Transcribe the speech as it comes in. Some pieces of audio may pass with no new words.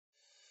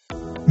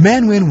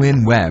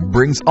ManWinWin WEB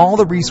brings all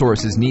the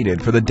resources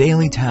needed for the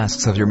daily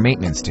tasks of your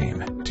maintenance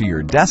team to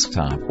your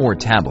desktop or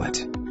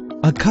tablet.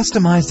 A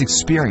customized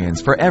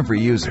experience for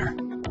every user.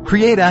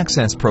 Create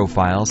access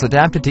profiles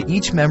adapted to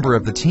each member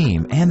of the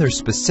team and their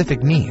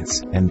specific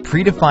needs, and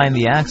predefine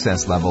the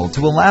access level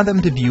to allow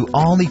them to view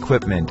all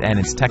equipment and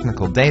its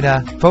technical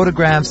data,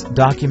 photographs,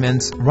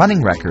 documents,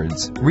 running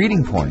records,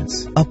 reading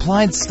points,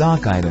 applied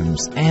stock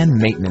items, and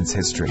maintenance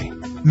history.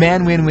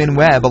 ManWinWin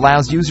WEB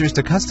allows users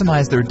to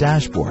customize their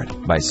dashboard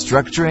by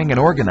structuring and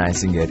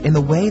organizing it in the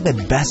way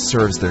that best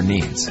serves their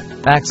needs,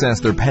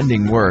 access their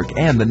pending work,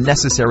 and the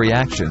necessary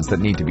actions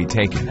that need to be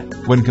taken.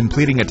 When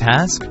completing a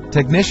task,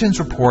 technicians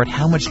report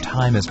how much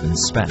time has been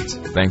spent,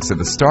 thanks to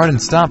the start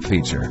and stop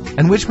feature,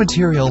 and which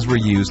materials were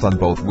used on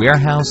both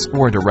warehouse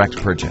or direct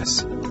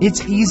purchase.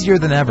 It's easier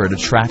than ever to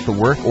track the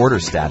work order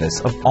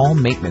status of all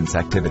maintenance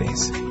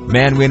activities.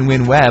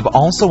 ManWinWin WEB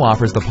also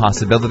offers the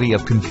possibility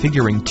of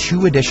configuring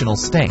 2 additional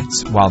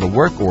states while the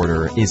work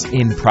order is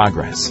in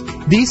progress.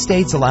 These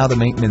states allow the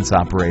maintenance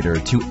operator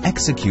to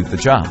execute the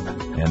job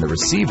and the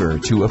receiver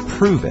to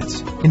approve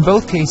it, in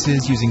both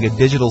cases using a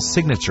digital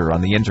signature on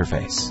the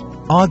interface.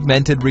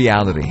 Augmented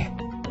Reality.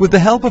 With the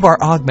help of our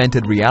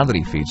Augmented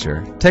Reality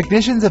feature,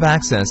 technicians have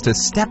access to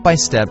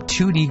step-by-step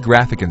 2D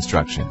graphic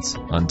instructions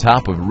on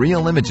top of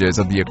real images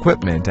of the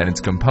equipment and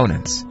its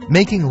components,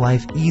 making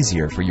life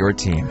easier for your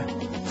team.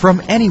 From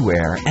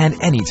anywhere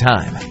and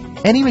anytime,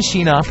 any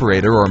machine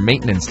operator or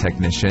maintenance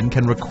technician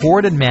can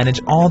record and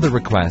manage all the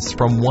requests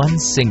from one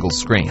single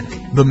screen.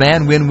 The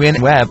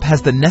ManWinWin WEB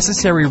has the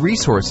necessary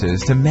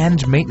resources to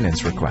manage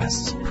maintenance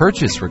requests,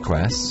 purchase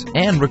requests,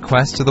 and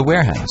requests to the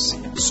warehouse.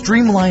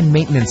 Streamlined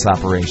maintenance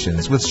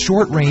operations with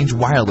short-range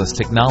wireless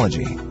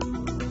technology.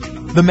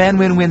 The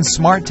ManWinWin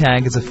Smart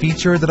Tag is a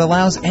feature that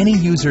allows any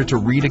user to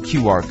read a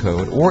QR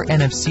code or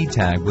NFC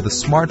tag with a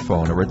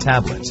smartphone or a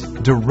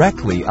tablet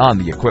directly on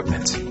the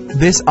equipment.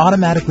 This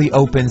automatically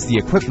opens the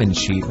equipment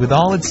sheet with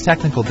all its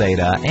technical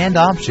data and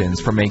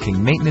options for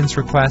making maintenance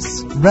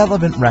requests,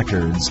 relevant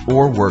records,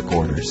 or work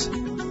orders.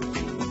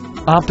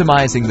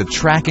 Optimizing the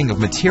tracking of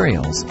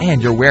materials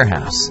and your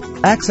warehouse.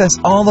 Access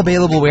all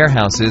available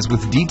warehouses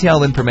with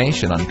detailed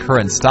information on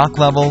current stock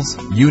levels,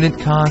 unit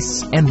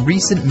costs, and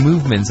recent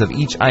movements of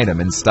each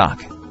item in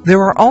stock. There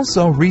are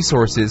also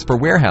resources for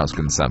warehouse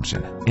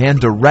consumption and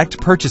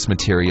direct purchase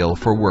material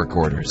for work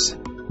orders.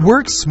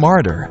 Work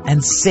smarter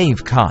and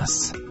save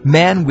costs.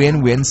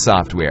 ManWinWin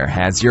Software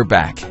has your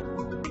back.